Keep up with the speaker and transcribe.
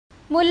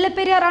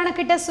മുല്ലപ്പെരിയാർ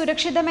അണക്കെട്ട്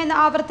സുരക്ഷിതമെന്ന്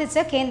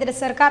ആവർത്തിച്ച് കേന്ദ്ര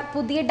സർക്കാർ.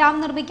 പുതിയ ഡാം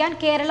നിർമ്മിക്കാൻ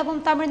കേരളവും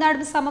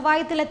തമിഴ്നാടും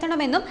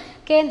സമവായത്തിലെത്തണമെന്നും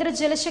കേന്ദ്ര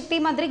ജലശക്തി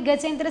മന്ത്രി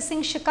ഗജേന്ദ്ര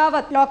സിംഗ്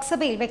ഷെഖാവത്ത്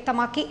ലോക്സഭയിൽ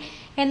വ്യക്തമാക്കി.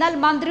 എന്നാൽ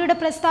മന്ത്രിയുടെ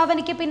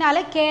പ്രസ്താവനയ്ക്ക്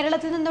പിന്നാലെ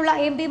കേരളത്തിൽ നിന്നുള്ള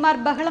എംപിമാർ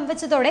ബഹളം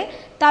വെച്ചതോടെ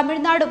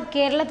തമിഴ്നാടും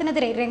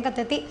കേരളത്തിനെതിരെ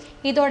രംഗത്തെത്തി.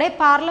 ഇതോടെ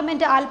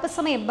പാർലമെന്റ്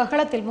അല്പസമയം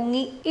ബഹളത്തിൽ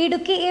മുങ്ങി.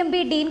 ഇടുക്കി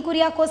എംപി ഡീൻ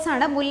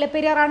കുര്യാക്കോസാണ്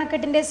മുല്ലപ്പെരിയാർ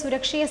അണക്കെട്ടിന്റെ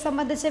സുരക്ഷയെ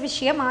സംബന്ധിച്ച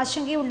വിഷയം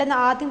ആശങ്കയുണ്ടെന്ന്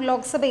ആദ്യം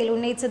ലോക്സഭയിൽ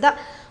ഉന്നയിച്ചത്.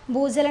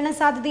 ഭൂചലന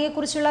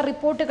സാധ്യതയെക്കുറിച്ചുള്ള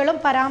റിപ്പോർട്ടുകളും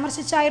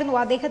പരാമർശിച്ചായിരുന്നു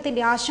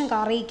അദ്ദേഹത്തിന്റെ ആശങ്ക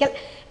അറിയിക്കൽ.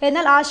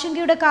 എന്നാൽ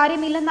ആശങ്കയുടെ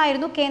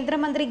കാര്യമില്ലെന്നായിരുന്നു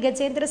കേന്ദ്രമന്ത്രി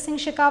ഗജേന്ദ്ര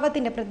സിംഗ്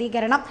ഷെഖാവത്തിന്റെ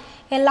പ്രതികരണം.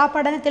 എല്ലാ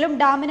പഠനത്തിലും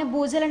ഡാമിന്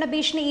ഭൂചലന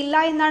ഭീഷണി ഇല്ല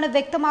എന്നാണ്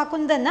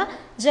വ്യക്തമാക്കുന്നതെന്ന്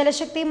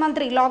ജലശക്തി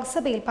മന്ത്രി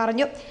ലോക്സഭയിൽ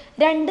പറഞ്ഞു.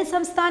 രണ്ട്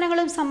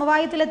സംസ്ഥാനങ്ങളും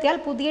സമവായത്തിലെത്തിയാൽ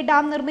പുതിയ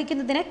ഡാം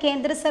നിർമ്മിക്കുന്നതിന്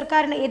കേന്ദ്ര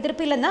സർക്കാരിന്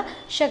എതിർപ്പില്ലെന്ന്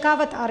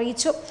ഷെഖാവത്ത്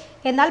അറിയിച്ചു.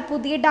 എന്നാൽ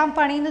പുതിയ ഡാം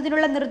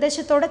പണിയുന്നതിനുള്ള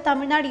നിർദ്ദേശത്തോട്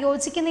തമിഴ്നാട്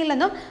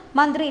യോജിക്കുന്നില്ലെന്നും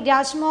മന്ത്രി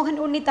രാജ്മോഹൻ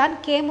ഉണ്ണിത്താൻ,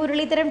 കെ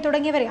മുരളീധരൻ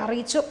തുടങ്ങിയവരെ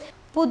അറിയിച്ചു.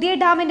 പുതിയ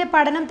ഡാമിന്റെ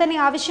പഠനം തന്നെ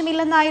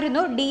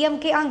ആവശ്യമില്ലെന്നായിരുന്നു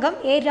DMK അംഗം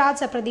A.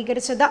 രാജ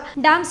പ്രതികരിച്ചത്.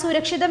 ഡാം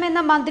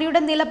സുരക്ഷിതമെന്ന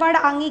മന്ത്രിയുടെ നിലപാട്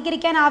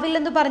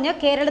അംഗീകരിക്കാനാവില്ലെന്ന് പറഞ്ഞ്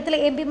കേരളത്തിലെ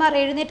എംപിമാർ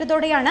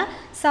എഴുന്നേറ്റതോടെയാണ്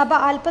സഭ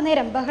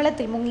അല്പനേരം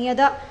ബഹളത്തിൽ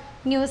മുങ്ങിയത്.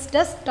 News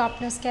desk, top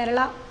news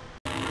Kerala.